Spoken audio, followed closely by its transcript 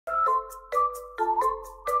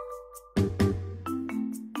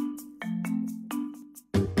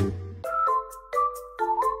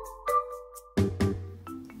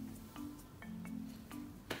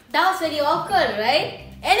very awkward, right?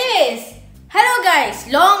 Anyways, hello guys,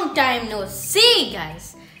 long time no see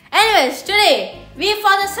guys. Anyways, today we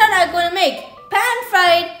father son are going to make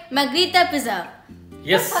pan-fried margarita pizza.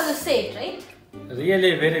 Yes. That's how you say it, right?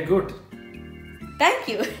 Really very good. Thank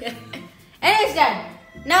you. Anyways, Dad,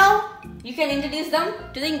 now you can introduce them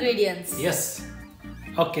to the ingredients. Yes.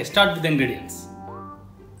 Okay, start with the ingredients.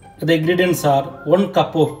 The ingredients are 1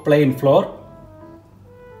 cup of plain flour,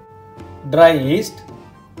 dry yeast,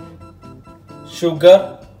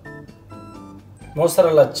 sugar,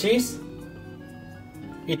 mozzarella cheese,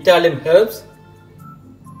 Italian herbs,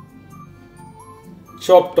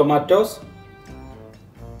 chopped tomatoes,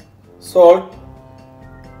 salt,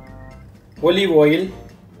 olive oil,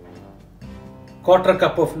 quarter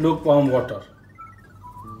cup of lukewarm water,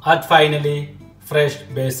 and finally fresh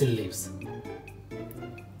basil leaves.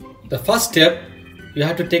 The first step, you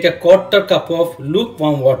have to take a quarter cup of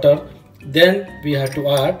lukewarm water, then we have to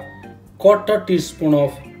add quarter teaspoon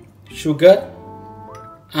of sugar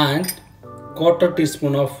and quarter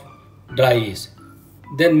teaspoon of dry yeast.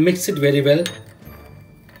 Then mix it very well.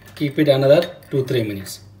 Keep it another 2-3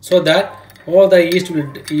 minutes so that all the yeast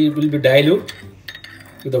will be dilute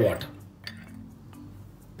with the water.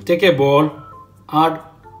 Take a bowl, add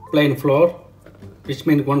plain flour, which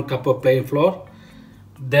means 1 cup of plain flour.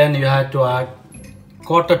 Then you have to add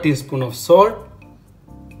quarter teaspoon of salt.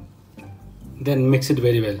 Then mix it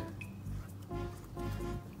very well.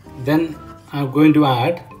 Then I'm going to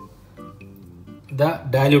add the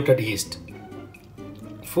diluted yeast.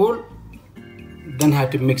 Full. Then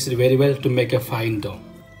have to mix it very well to make a fine dough.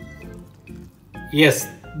 Yes,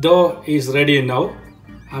 dough is ready now.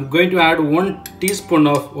 I'm going to add 1 teaspoon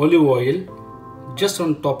of olive oil just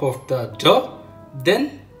on top of the dough.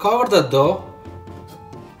 Then cover the dough.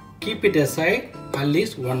 Keep it aside at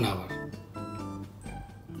least 1 hour.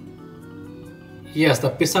 Yes, the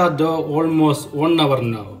pizza dough almost 1 hour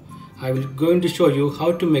now. I will going to show you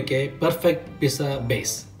how to make a perfect pizza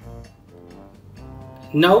base.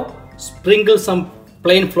 Now sprinkle some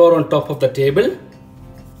plain flour on top of the table.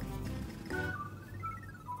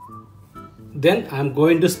 Then I am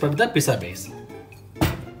going to spread the pizza base.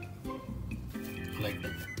 Like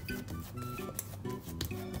that.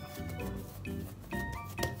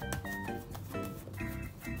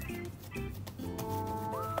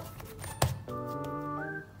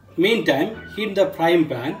 Meantime, heat the frying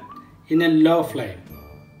pan in a low flame.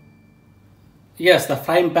 Yes, the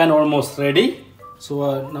frying pan almost ready.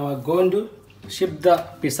 So now I'm going to shift the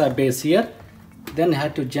pizza base here. Then I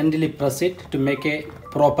have to gently press it to make a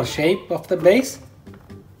proper shape of the base.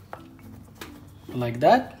 Like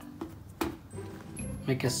that.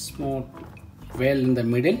 Make a small well in the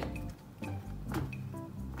middle.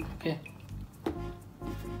 Okay.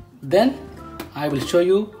 Then I will show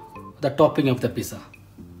you the topping of the pizza.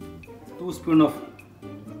 2 spoons of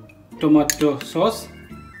tomato sauce.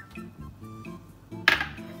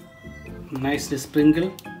 Nicely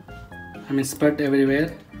sprinkle. Spread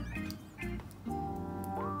everywhere.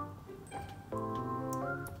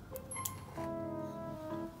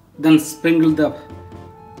 Then sprinkle the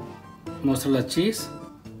mozzarella cheese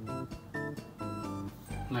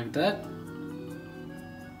like that.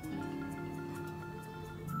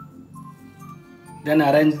 Then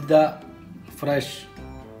arrange the fresh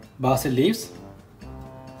basil leaves.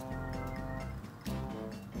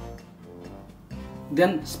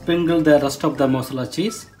 Then sprinkle the rest of the mozzarella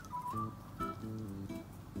cheese.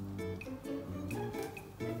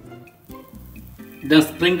 Then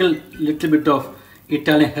sprinkle little bit of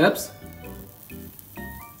Italian herbs.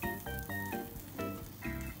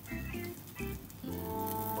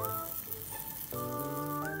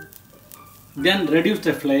 Then reduce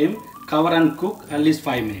the flame, cover and cook at least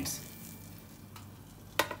 5 minutes.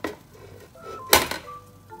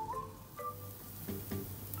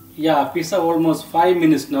 Yeah, pizza almost 5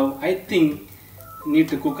 minutes now. I think need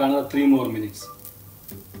to cook another 3 more minutes.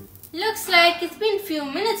 Looks like it's been few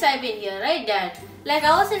minutes I've been here, right Dad? Like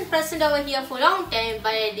I wasn't present over here for a long time,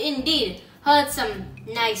 but I indeed heard some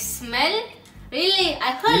nice smell. Really,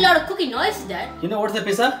 I heard a lot of cooking noises, Dad. You know what's the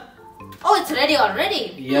pizza? Oh, it's ready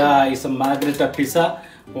already. Yeah, it's a margarita pizza.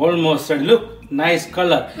 Almost ready. Look, nice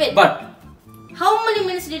color. Wait, but how many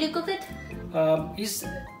minutes did you cook it?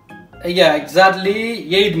 Yeah,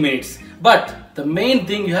 exactly 8 minutes. But the main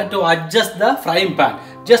thing, you have to adjust the frying pan.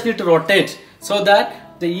 Just need to rotate so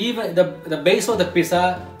that the base of the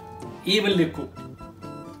pizza evenly cooked.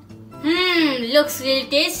 Looks really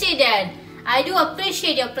tasty, Dad. I do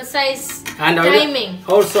appreciate your precise And timing.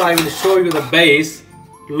 Also, I will show you the base.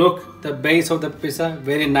 Look, the base of the pizza,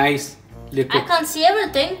 very nice. I can't see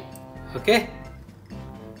everything. Okay.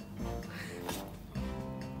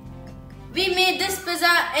 we made this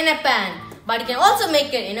pizza in a pan, but you can also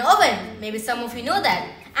make it in an oven. Maybe some of you know that.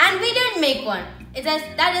 And we did make one.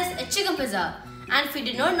 That is a chicken pizza. And if you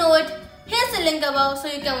did not know it, here's the link above so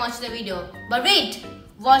you can watch the video. But wait,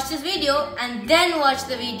 watch this video and then watch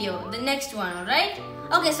the video, the next one, alright?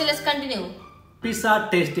 Okay, so let's continue. Pizza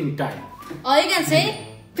tasting time. Or you can say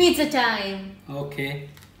pizza time. Okay.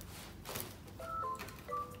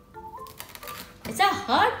 Is that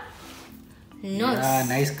hot? Nice. Yeah,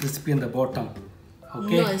 nice crispy in the bottom.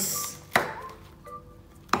 Okay. Nice.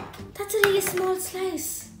 That's a really small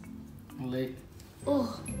slice. Like,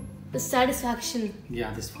 Oh, the satisfaction.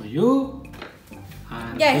 yeah, this for you.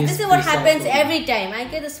 And Guys, this is what piece happens also. every time. I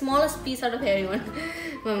get the smallest piece out of everyone.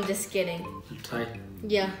 No, I'm just kidding. Try.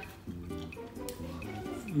 Yeah.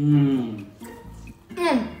 Mmm.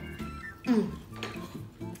 Mm. Mm.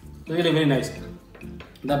 Really very nice.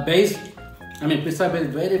 The base, pizza base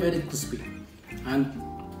very very crispy, and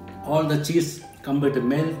all the cheese come with the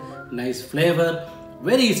milk, nice flavor,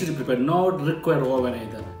 very easy to prepare. Not require oven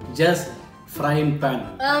either. Just frying pan.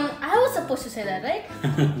 I was supposed to say that, right?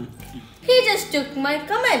 He just took my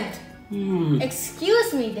comment.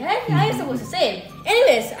 Excuse me, Dad. I was supposed to say it.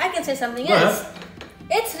 Anyways, I can say something else.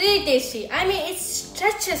 It's really tasty. It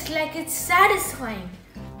stretches like it's satisfying.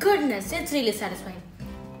 Goodness, it's really satisfying.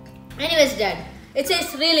 Anyways, Dad, it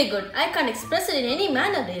tastes really good. I can't express it in any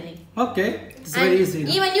manner, really. Okay, it's very easy.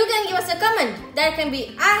 Even you can give us a comment that can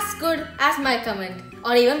be as good as my comment,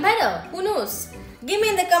 or even better. Who knows? Give me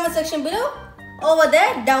in the comment section below, over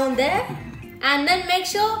there, down there, and then make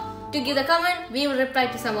sure to give the comment. We will reply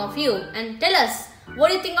to some of you and tell us what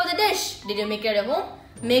do you think of the dish. Did you make it at home?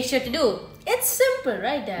 Make sure to do. It's simple,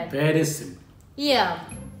 right, Dad? Very simple. Yeah.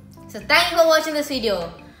 So thank you for watching this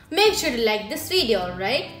video. Make sure to like this video,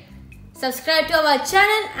 alright? Subscribe to our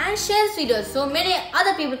channel and share this video so many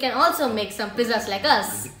other people can also make some pizzas like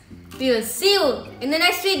us. We will see you in the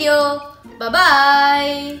next video. Bye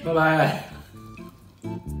bye. Bye bye.